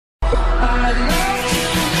Hello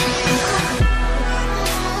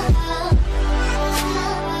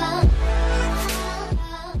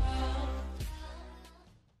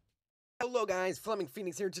guys, Fleming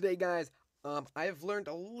Phoenix here today, guys. I've learned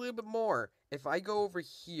a little bit more. If I go over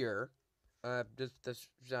here, just to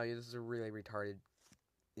show you, this is a really retarded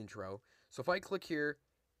intro. So if I click here,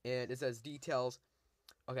 and it says details,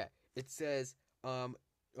 okay, it says,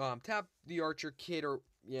 tap the archer kit or,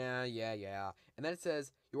 yeah, and then it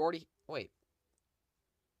says, you already, wait,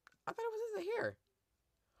 I thought it was here.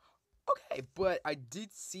 Okay, but I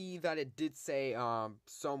did see that it did say,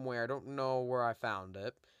 somewhere, I don't know where I found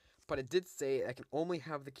it, but it did say I can only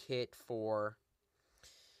have the kit for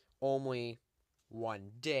only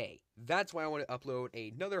one day. That's why I want to upload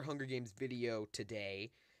another Hunger Games video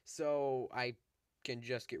today, so I can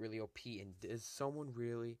just get really OP. And does someone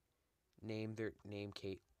really name their name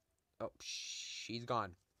Kate? Oh, she's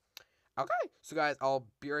gone. Okay, so guys, I'll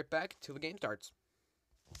be right back till the game starts.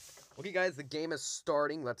 Okay, guys, the game is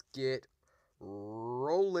starting. Let's get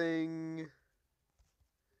rolling.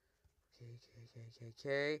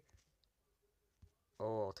 Okay.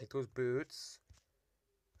 Oh, I'll take those boots.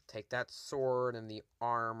 Take that sword and the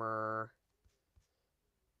armor.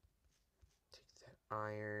 Take that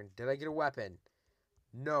iron. Did I get a weapon?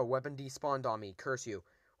 No, weapon despawned on me. Curse you.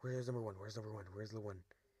 Where's number one? Where's the one?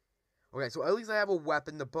 Okay, so at least I have a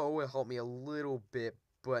weapon. The bow will help me a little bit,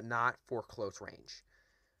 but not for close range.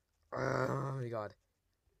 Oh my god.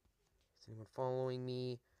 Is anyone following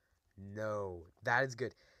me? No. That is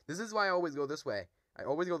good. This is why I always go this way. I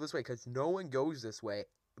always go this way because no one goes this way.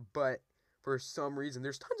 But for some reason,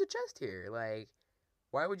 there's tons of chests here. Like,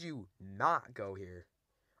 why would you not go here?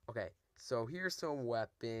 Okay, so here's some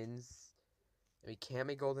weapons. We can't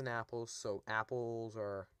make golden apples, so apples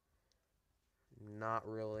are not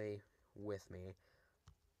really with me.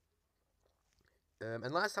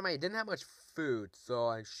 And last time I didn't have much food, so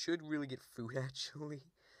I should really get food, actually.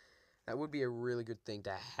 That would be a really good thing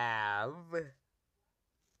to have.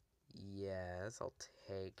 Yes, I'll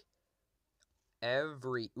take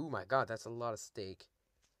every... Oh my god, that's a lot of steak.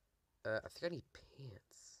 I think I need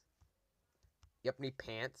pants. Yep, need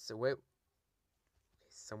pants. So wait. Okay,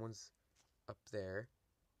 someone's up there.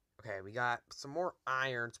 Okay, we got some more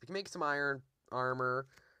iron. So we can make some iron armor.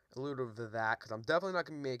 A little bit of that, because I'm definitely not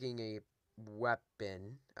going to be making a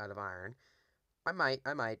weapon out of iron. I might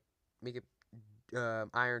make a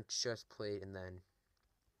iron chest plate, and then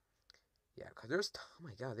yeah, because there's oh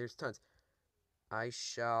my god, there's tons. I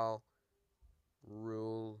shall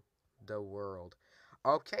rule the world.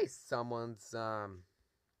 Okay, someone's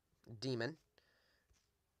demon.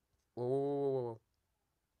 Whoa.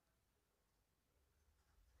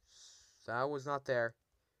 That was not there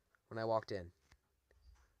when I walked in.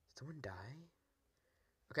 Did someone die?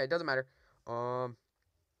 Okay, it doesn't matter. I'm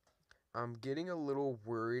getting a little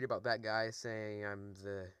worried about that guy saying I'm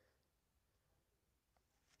the...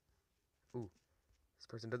 Ooh. This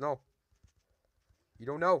person doesn't know. You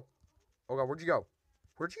don't know. Oh god, where'd you go?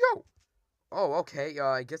 Where'd you go? Oh, okay.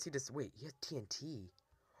 I guess he just... Wait, he has TNT.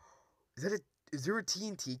 Is there a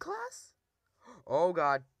TNT class? Oh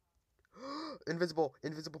god. Invisible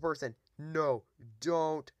person. No,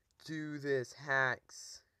 don't do this.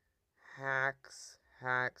 Hacks.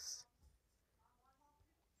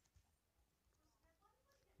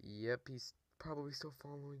 Yep, he's probably still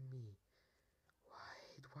following me.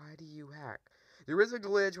 Why do you hack? There is a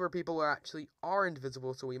glitch where people actually are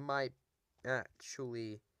invisible, so we might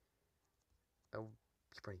actually... Oh,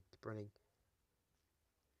 keep running.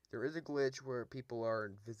 There is a glitch where people are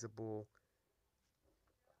invisible.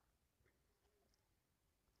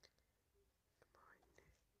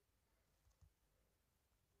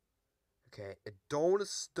 Okay, I don't want to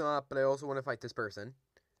stop, but I also want to fight this person.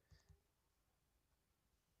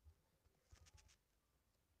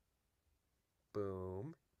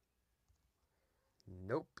 Boom.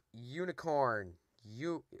 Nope. Unicorn.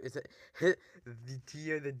 Is it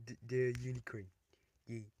the unicorn?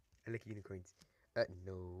 Yeah, I like unicorns.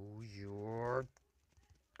 No, you're.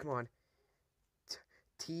 Come on.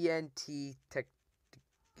 TNT tech.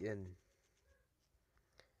 Come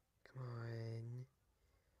on.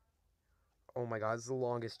 Oh my god, this is the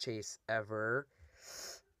longest chase ever.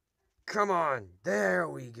 Come on. There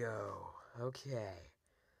we go. Okay.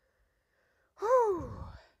 Whew.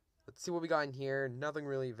 Let's see what we got in here. Nothing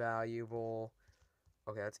really valuable.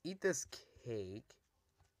 Okay, let's eat this cake.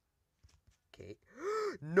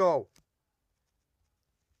 No!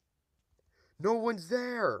 No one's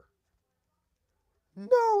there! No,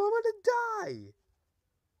 I'm gonna die!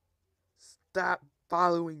 Stop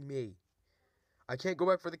following me. I can't go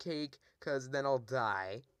back for the cake, because then I'll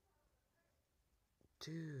die.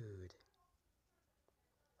 Dude.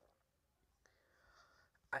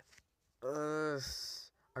 Uh,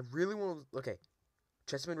 I really want to... Okay.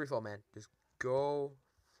 Chestman refill, man. Just go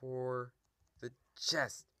for the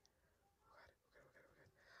chest.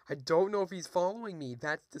 I don't know if he's following me.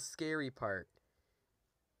 That's the scary part.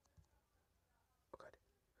 Oh, God.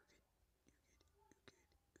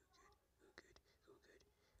 Good.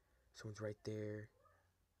 Someone's right there.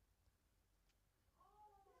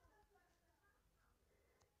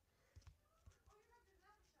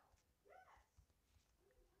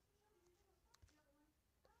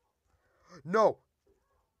 No!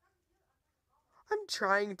 I'm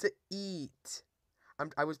trying to eat.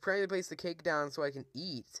 I was trying to place the cake down so I can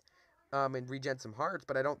eat. And regen some hearts,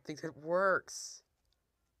 but I don't think it works.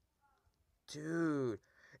 Dude.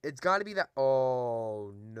 It's gotta be that...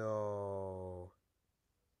 Oh, no.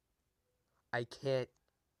 I can't...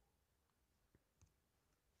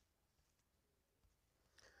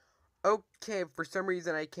 Okay, for some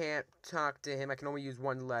reason I can't talk to him. I can only use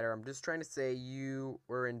one letter. I'm just trying to say you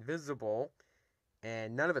were invisible.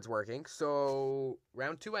 And none of it's working. So,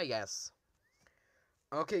 round 2, I guess.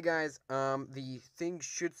 Okay, guys. The thing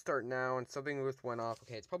should start now, and something just went off.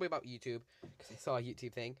 Okay, it's probably about YouTube, because I saw a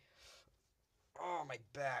YouTube thing. Oh, my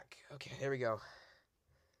back. Okay, there we go.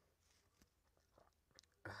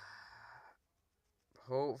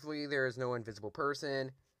 Hopefully there is no invisible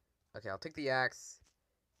person. Okay, I'll take the axe.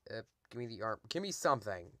 Give me the arm. Give me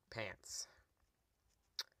something. Pants.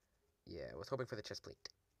 Yeah, I was hoping for the chest plate.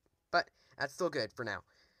 But that's still good for now.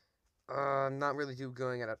 I'm not really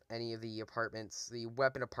going at any of the apartments. The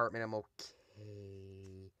weapon apartment, I'm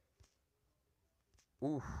okay.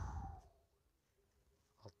 Ooh.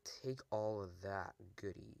 I'll take all of that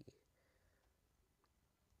goodie.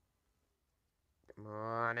 Come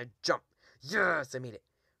on, a jump. Yes, I made it.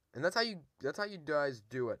 And that's how you guys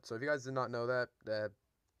do it. So if you guys did not know that, there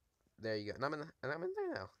you go. And I'm in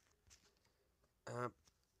there now. Not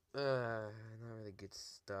really good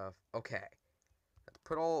stuff. Okay. Let's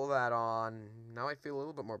put all of that on. Now I feel a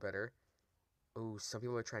little bit more better. Ooh, some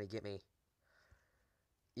people are trying to get me.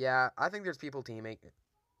 Yeah, I think there's people teaming.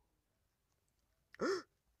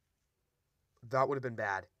 That would have been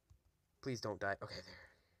bad. Please don't die. Okay, there.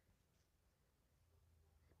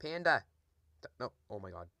 Panda. No. Oh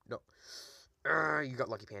my god. No. You got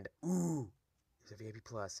lucky, Panda. Ooh. He's a VIP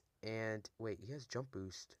plus. And wait, he has jump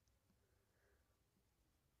boost.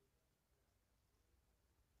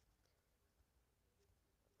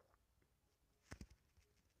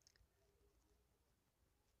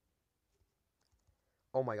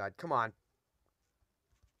 Oh my god, come on.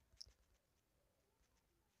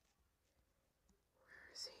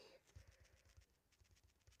 Where is he?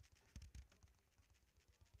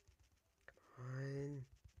 Come on.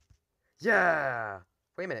 Yeah!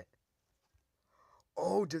 Wait a minute.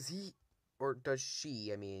 Oh, does he... Or does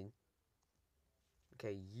she, I mean.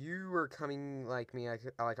 Okay, you are coming like me,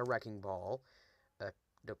 like a wrecking ball.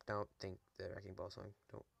 Nope, don't think the wrecking ball song.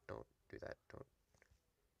 Don't do that. Don't.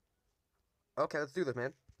 Okay, let's do this,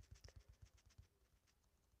 man.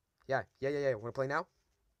 Yeah. Wanna play now?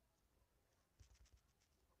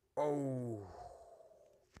 Oh.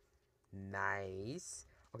 Nice.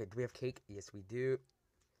 Okay, do we have cake? Yes, we do.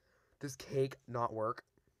 Does cake not work?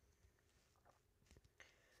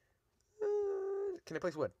 Can I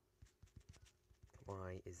place wood?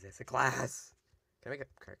 Why is this a glass? Can I make a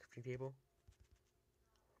crafting table?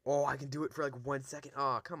 Oh, I can do it for like 1 second.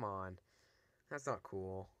 Oh, come on. That's not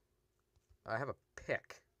cool. I have a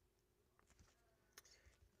pick.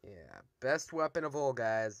 Yeah, best weapon of all,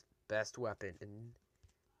 guys. Best weapon. And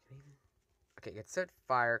can I even... Okay, it set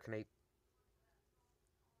fire. Can I...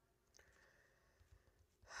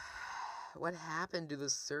 What happened to the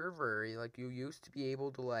server? Like, you used to be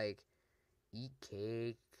able to, like, eat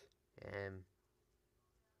cake and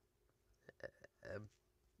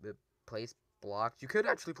place blocks. You could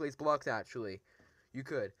actually place blocks, actually. You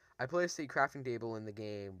could. I placed a crafting table in the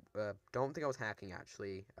game. Don't think I was hacking,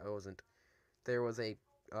 actually. I wasn't. There was a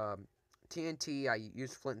TNT. I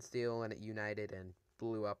used flint and steel, and it united and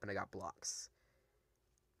blew up, and I got blocks.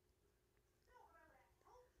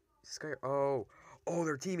 Oh,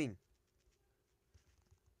 they're teaming.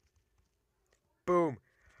 Boom.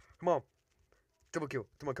 Come on. Double kill.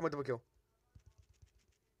 Come on, double kill.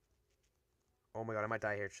 Oh my god, I might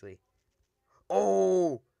die here, actually.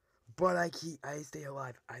 Oh! But I stay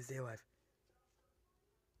alive. I stay alive.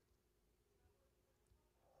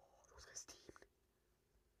 Oh, those guys teamed.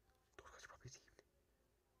 Those guys are probably teamed.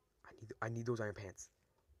 I need those iron pants.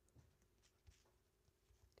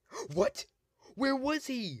 What? Where was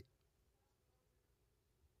he?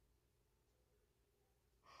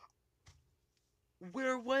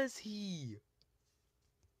 Where was he?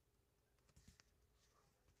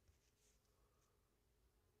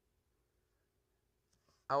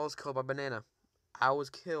 I was killed by a banana. I was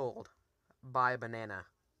killed by a banana.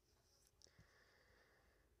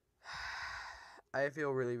 I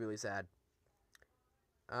feel really, really sad.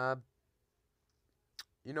 Uh,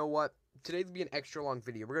 you know what? Today's gonna be an extra long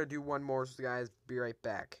video. We're gonna do one more, so guys, be right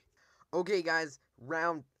back. Okay, guys,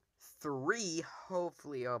 round 3.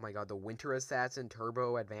 Hopefully, oh my god, the Winter Assassin,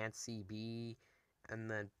 Turbo, Advanced CB,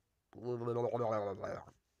 and then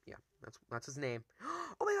yeah, that's his name.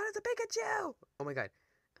 Oh my god, it's a Pikachu! Oh my god,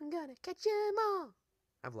 I'm gonna catch him all.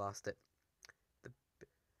 I've lost it. The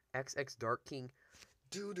XX Dark King.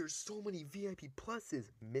 Dude, there's so many VIP pluses.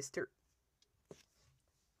 Mr.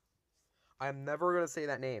 I'm never gonna say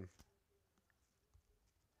that name.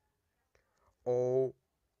 Oh.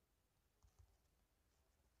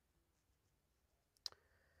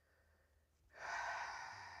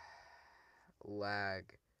 Lag.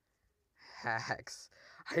 Hacks.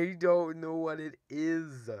 I don't know what it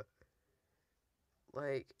is.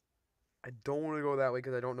 Like, I don't want to go that way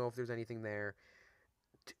because I don't know if there's anything there.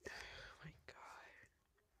 Oh my god.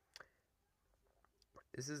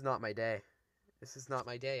 This is not my day. This is not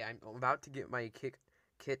my day. I'm about to get my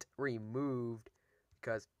kit removed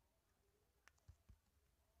because...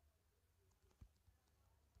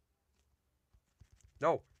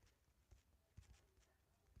 No.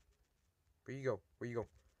 Where you go? Where you go?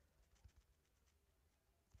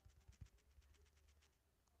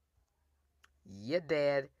 You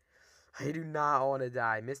dead. I do not want to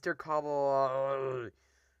die. Mr. Cobble.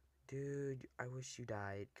 Dude, I wish you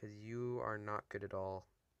died because you are not good at all.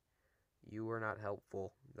 You are not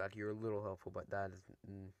helpful. Like, you're a little helpful, but that is...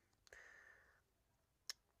 Okay,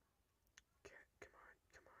 come on,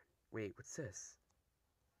 come on. Wait, what's this?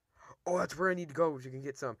 Oh, that's where I need to go so you can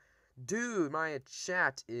get some. Dude, my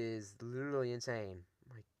chat is literally insane.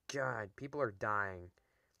 My god, people are dying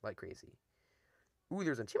like crazy. Ooh,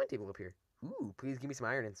 there's an achievement table up here. Ooh, please give me some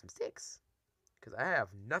iron and some sticks. Because I have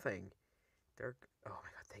nothing. Oh my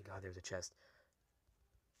god, thank god there's a chest.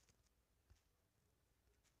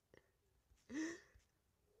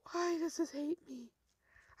 Why does this hate me?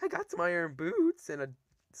 I got some iron boots and a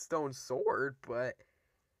stone sword, but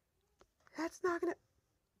that's not gonna...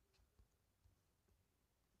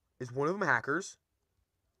 Is one of them hackers?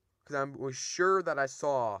 Because I was sure that I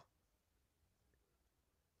saw...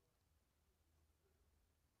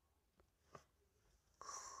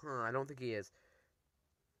 I don't think he is.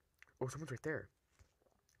 Oh, someone's right there.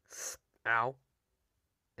 Ow.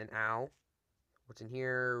 And ow. What's in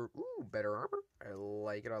here? Ooh, better armor. I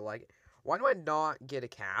like it, I like it. Why do I not get a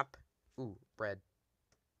cap? Ooh, bread.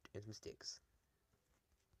 And some sticks.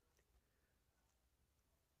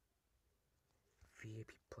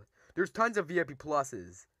 VIP plus. There's tons of VIP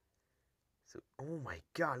pluses. So, oh my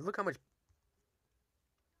god, look how much...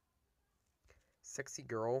 Sexy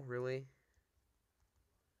girl, really?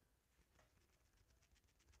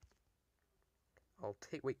 I'll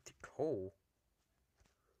take... Wait, coal.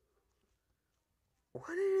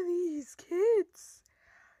 What are these kids?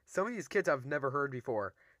 Some of these kids I've never heard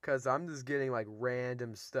before. Because I'm just getting, like,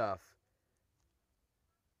 random stuff.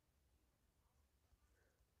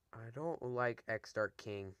 I don't like X Dark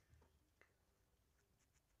King.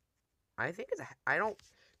 I think it's... I don't...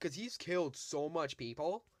 Because he's killed so much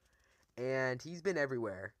people. And he's been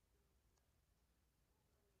everywhere.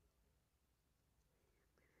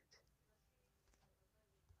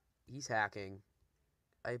 He's hacking.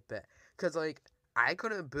 I bet. Because, like, I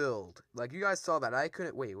couldn't build. Like, you guys saw that. I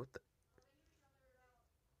couldn't... Wait, what the...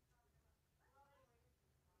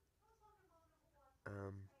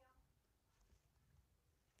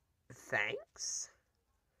 Thanks?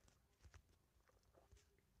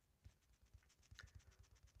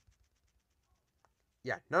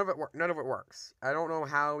 Yeah, none of it works. I don't know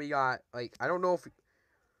how we got... Like, I don't know if...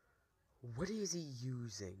 What is he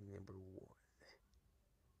using, number 1?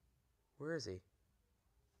 Where is he?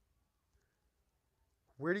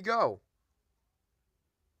 Where'd he go?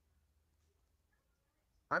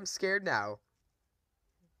 I'm scared now.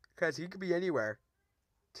 Because he could be anywhere.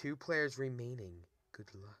 2 players remaining.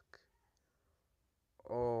 Good luck.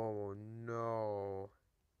 Oh, no.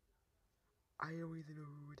 I don't even know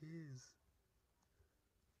who it is.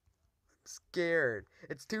 I'm scared.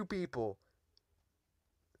 It's 2 people.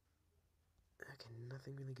 Okay,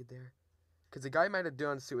 nothing really good there. Because the guy might have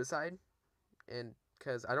done suicide. And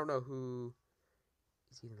because I don't know who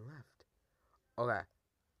is even left. Okay.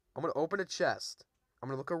 I'm going to open a chest. I'm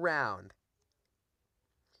going to look around.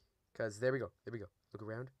 Because there we go. There we go. Look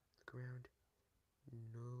around. Look around.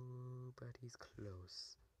 Nobody's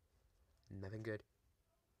close. Nothing good.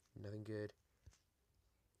 Nothing good.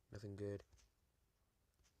 Nothing good.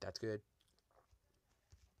 That's good.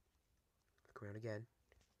 Look around again.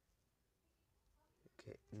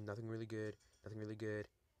 Okay, nothing really good. Nothing really good.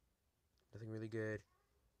 Nothing really good.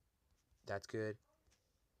 That's good.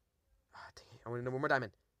 Ah, dang it. I want to know one more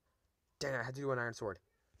diamond. Dang it, I had to do an iron sword.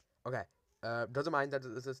 Okay. Doesn't mind.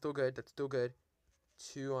 That's still good. That's still good.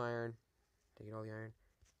 2 iron. Did I get all the iron?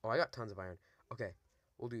 Oh, I got tons of iron. Okay.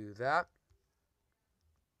 We'll do that.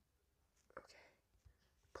 Okay.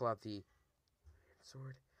 Pull out the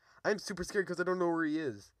sword. I'm super scared because I don't know where he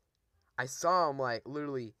is. I saw him like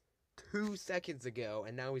literally 2 seconds ago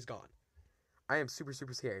and now he's gone. I am super,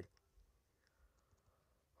 super scared.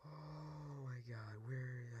 Oh my god.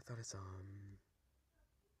 Where? I thought I saw him.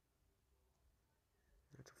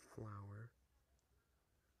 That's a flower.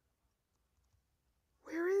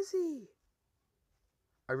 Where is he?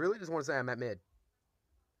 I really just want to say I'm at mid.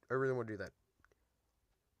 I really want to do that.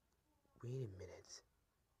 Wait a minute.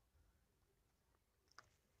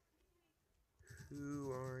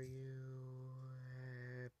 Who are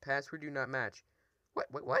you? Password do not match.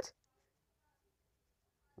 What?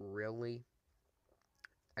 Really?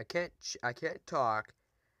 I can't talk,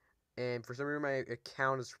 and for some reason my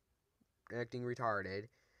account is acting retarded.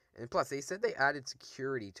 And plus, they said they added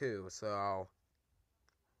security too, so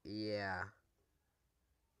yeah.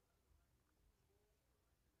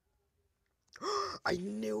 I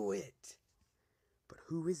knew it. But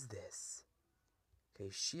who is this? Okay,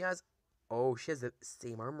 she has. Oh, she has the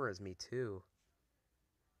same armor as me too.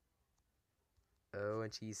 Oh,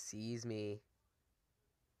 and she sees me.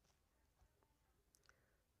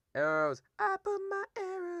 Arrows. I put my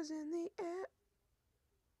arrows in the air.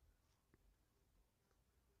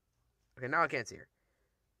 Okay, now I can't see her.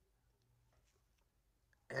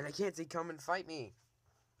 And I can't say come and fight me.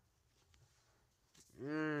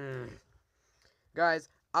 Guys,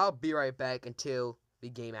 I'll be right back until the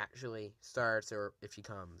game actually starts or if she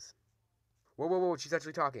comes. Whoa, she's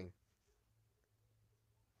actually talking.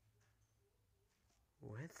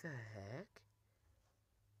 What the heck?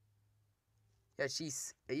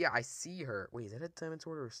 Yeah, I see her. Wait, is that a diamond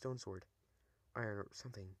sword or a stone sword? Iron or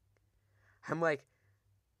something. I'm like,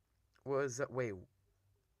 what is that? Wait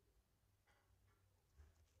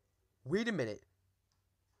a minute.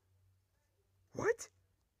 What?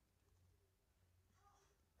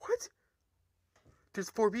 There's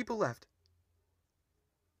 4 people left.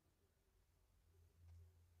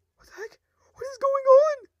 What the heck? What is going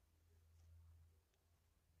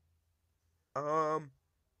on?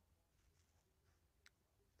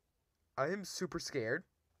 I am super scared.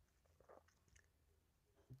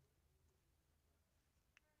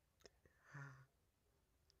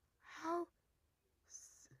 How?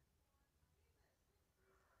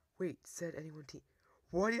 Wait, said anyone team?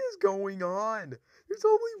 What is going on? There's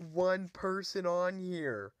only 1 person on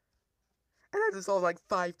here. And I just saw like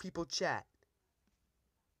 5 people chat.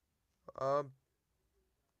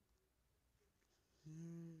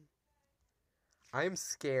 I'm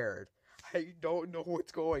scared. I don't know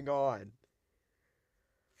what's going on.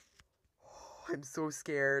 I'm so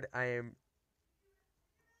scared. I am.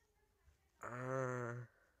 Oh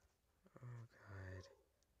god.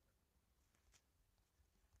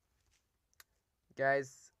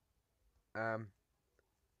 Guys,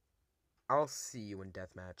 I'll see you in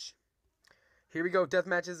deathmatch. Here we go.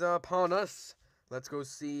 Deathmatch is upon us. Let's go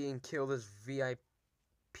see and kill this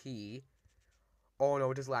VIP. Oh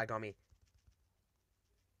no, it just lagged on me.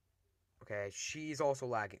 Okay, she's also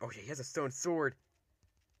lagging. Oh, he has a stone sword.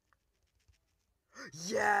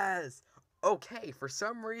 Yes! Okay, for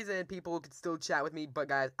some reason, people could still chat with me, but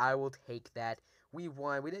guys, I will take that. We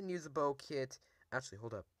won. We didn't use the bow kit. Actually,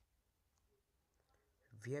 hold up.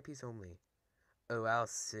 VIPs only. Oh, I'll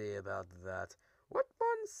see about that. What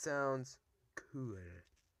one sounds cool?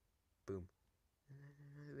 Boom.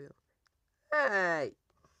 Hey!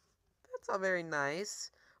 That's all very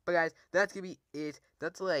nice. But guys, that's gonna be it.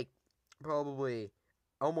 That's like probably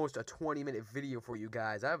almost a 20-minute video for you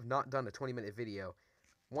guys. I have not done a 20-minute video.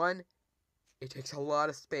 One, it takes a lot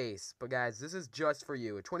of space. But guys, this is just for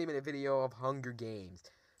you. A 20-minute video of Hunger Games.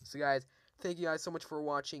 So guys, thank you guys so much for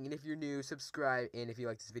watching. And if you're new, subscribe. And if you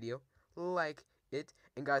like this video, like it.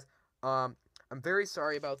 And guys, I'm very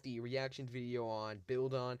sorry about the reaction video on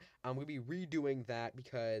Build On. I'm going to be redoing that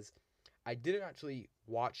because I didn't actually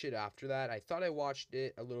watch it after that. I thought I watched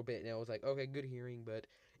it a little bit and I was like, okay, good hearing, but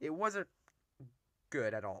it wasn't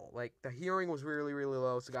good at all. Like, the hearing was really, really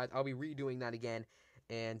low. So, guys, I'll be redoing that again.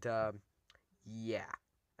 And, yeah.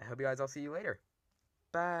 I hope you guys, I'll see you later.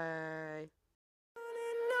 Bye.